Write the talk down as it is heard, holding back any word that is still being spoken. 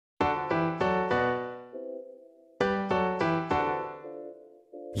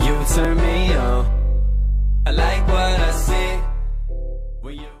You turn me on. I like what I see.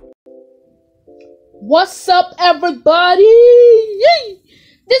 When you... What's up, everybody? Yay!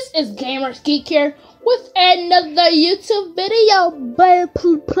 This is Gamers Geek here with another YouTube video,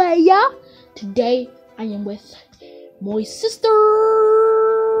 player. Today I am with my sisters.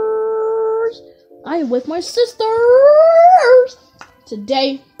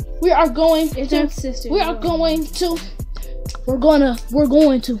 Today we are going to.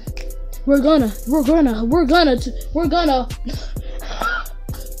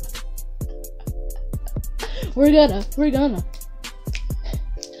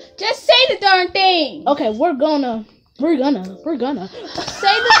 Just say the darn thing. Okay, we're gonna say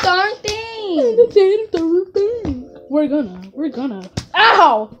the darn thing.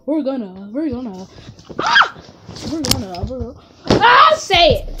 Say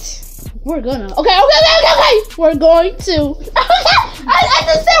it. We're going to. I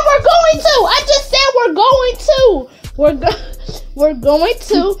just said we're going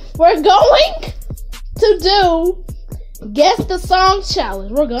to do Guess the Song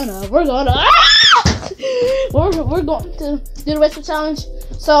Challenge. We're going to do the rest of the challenge.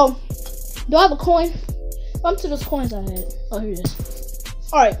 So, do I have a coin? Bump to those coins I had. Oh, here it is.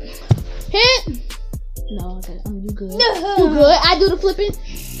 Alright. Hit. No, okay. You good. No. You good. I do the flipping.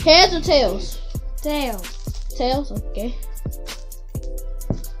 Heads or tails? Tails. Okay.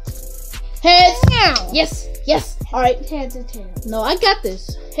 Heads. Now. Yes. Alright. Heads or tails? No, I got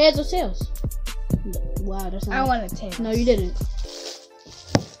this. Heads or tails? Wow, that's not. I want a tail. No, you didn't.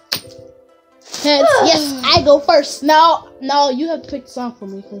 Heads. Yes, I go first. No, you have to pick the song for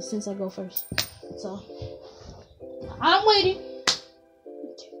me since I go first. So, I'm waiting.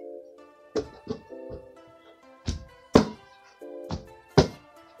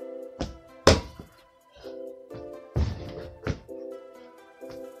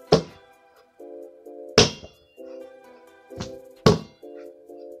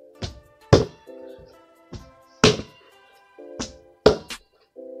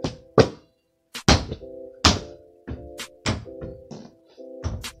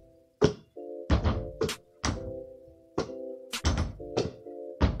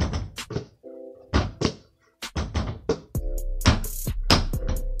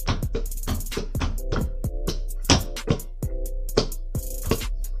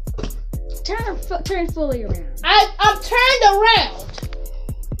 Turn fully around. I'm turned around.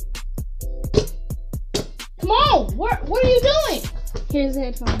 Come on, what are you doing? Here's the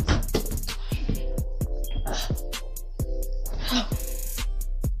headphones.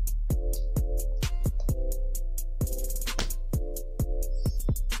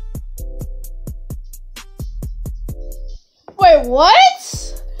 Wait, what?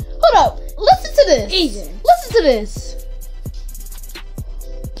 Hold up. Listen to this. Easy. Listen to this.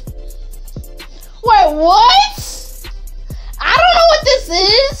 Wait, what? I don't know what this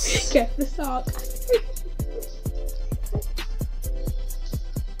is. Guess the song.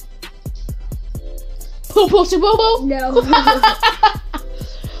 Poo poo boo boo. No.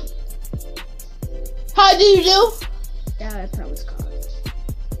 How do you do? Yeah, that's how it's called.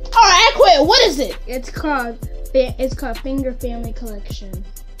 Alright, I quit. What is it? It's called Finger Family Collection.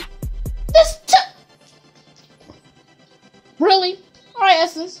 Really? Alright,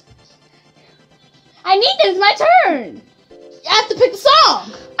 Essence. I need this. My turn. You have to pick the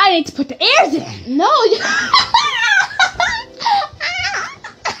song. I need to put the ears in. No. Go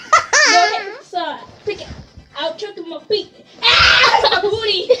ahead, son. Pick it. I'll choke my feet. Ah, my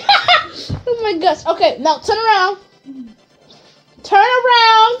booty. Oh my gosh. Okay, now turn around. Turn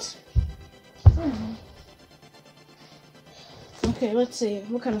around. Okay, let's see.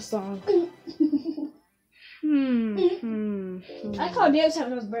 What kind of song? I called Dave's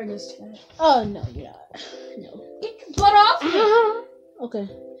having those burgers today. Oh, no, you're not. No. Get your butt off me. Okay.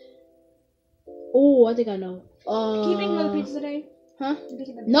 Oh, I think I know. Keep making another pizza today? Huh?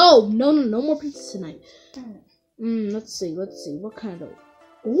 No more pizzas tonight. Let's see. What kind of...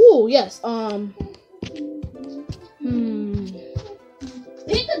 Oh, yes.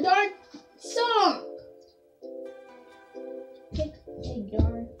 Pick the darn song. Pick a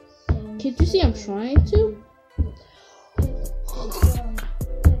darn song. Can't you see I'm trying to?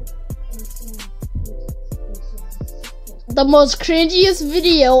 The most cringiest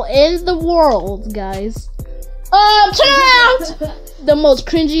video in the world, guys. Turn around! The most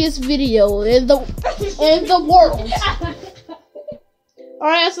cringiest video in the world.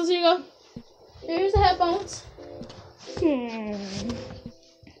 Alright, so here you go. Here's the headphones.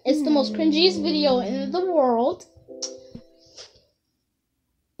 It's the most cringiest video in the world.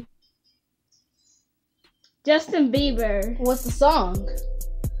 Justin Bieber. What's the song?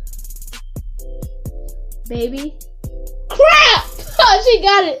 Baby. Crap! She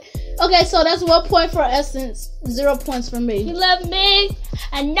got it. Okay, so that's 1 point for Essence, 0 points for You me. love me.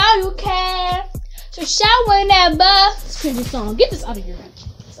 I know you care. So shout whenever. Cringy song. Get this out of your ear.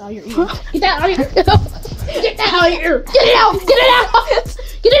 It's out of your ear. Get that out of your ear. Get that out of your ear. Get it out. Get it out.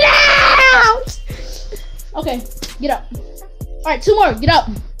 Get it out. Okay, get up. All right, 2 more. Get up.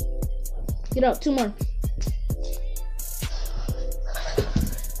 Get up. 2 more.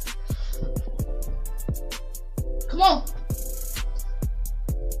 Come on.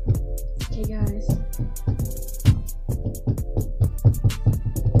 Okay, guys.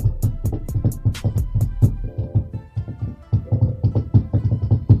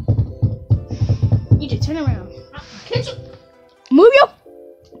 You just turn around. Catch you. Move you.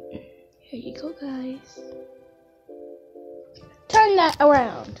 Here you go, guys. Turn that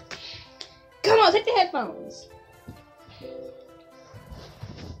around. Come on, take the headphones.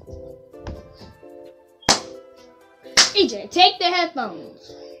 EJ, take the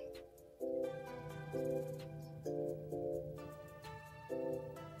headphones.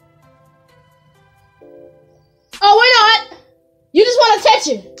 Oh, we're not. You just want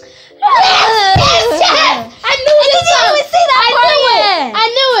attention. I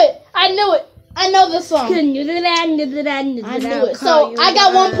knew it. I knew it. I know this song. I knew it. So I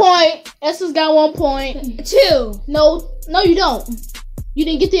got 1 point. Essence got 1 point. 2. No, you don't. You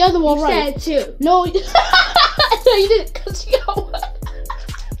didn't get the other one right. Said 2. No, no, you didn't. Cause you got 1.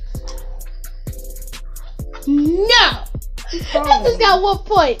 No. Essence got 1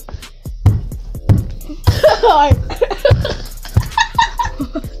 point. Alright.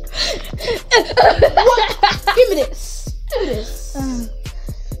 Give me this. Give me this.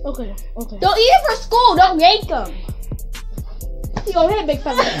 Okay. Don't eat it for school. Don't yank them. You gonna hit, big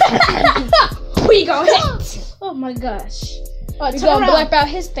fella. Who you gonna hit? Oh my gosh. Alright, You're turn gonna around. blurp out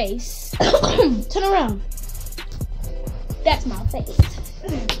his face. Turn around. That's my face.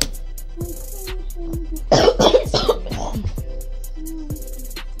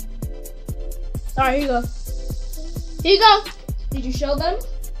 Alright, here you go. Here you go. Did you show them?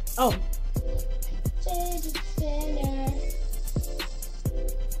 Oh.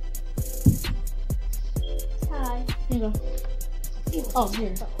 Hi. Here you go. Oh,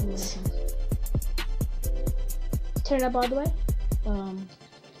 here. Turn up all the way.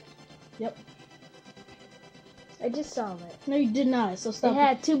 Yep. I just saw it. No, you did not. So stop. It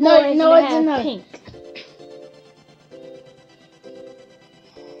had 2 No, boys no, and it it did had not. pink.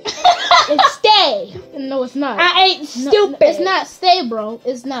 It's stay. No, it's not. I ain't No, stupid. it's not stay, bro.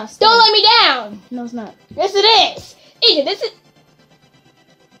 It's not stay. Don't let me down. No, it's not. Yes, it is. EJ, this is.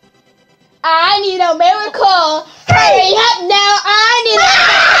 I need a miracle. Hurry up now. I need a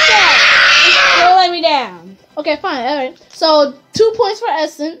miracle. Don't let me down. Okay, fine. All right. So 2 points for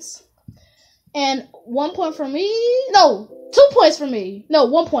Essence, and 1 point for me. No, 2 points for me. No,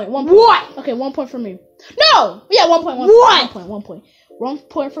 1 point. 1 point. What? Okay, 1 point for me. No. Yeah, 1 point. 1 What? 1 point. 1 point. 1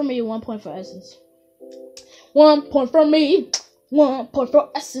 point for me. 1 point for Essence. 1 point for me. 1 point for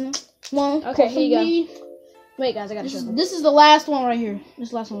Essence. 1 Okay, point for here you go. me. Wait, guys, I gotta show them. This is the last one right here. This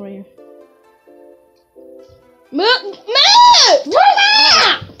is the last one right here. Move! Turn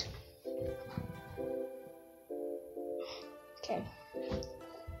around! Okay.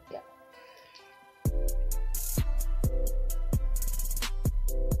 Yeah.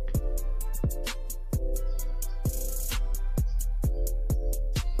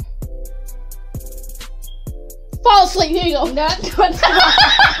 Fall asleep. Here you go.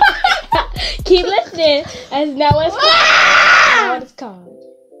 Keep listening. That's not what it's called. That's not what it's called.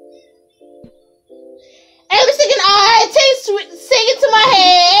 Every single sing it to my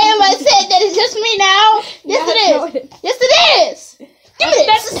head. Everybody said that it's just me now. Yes, No, it is. Yes, it is. Give me this.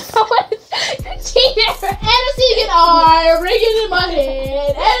 That's not what it's cheater. And a singing R ringing in my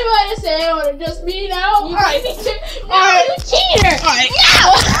head. Everybody said it's just me now. You Alright. cheater. No, Alright. you cheater. Alright.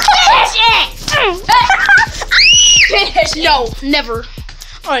 No. Finish it. No, never.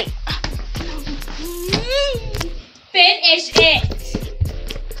 Alright. Finish it.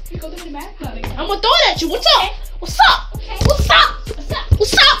 I'm gonna throw it at you. What's up? What's up? Okay. What's up? What's up?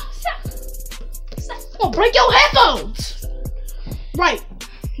 What's up? What's up? I'm gonna break your headphones. Right.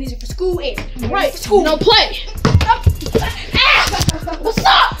 These are for school air. Right. School. Don't play. What's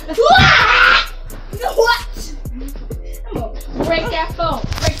up? What? I'm gonna break that phone.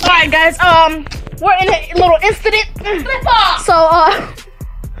 Alright guys, we're in a little incident. Flip off.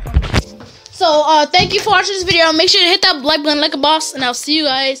 So thank you for watching this video. Make sure to hit that like button like a boss, and I'll see you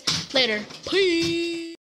guys later. Peace.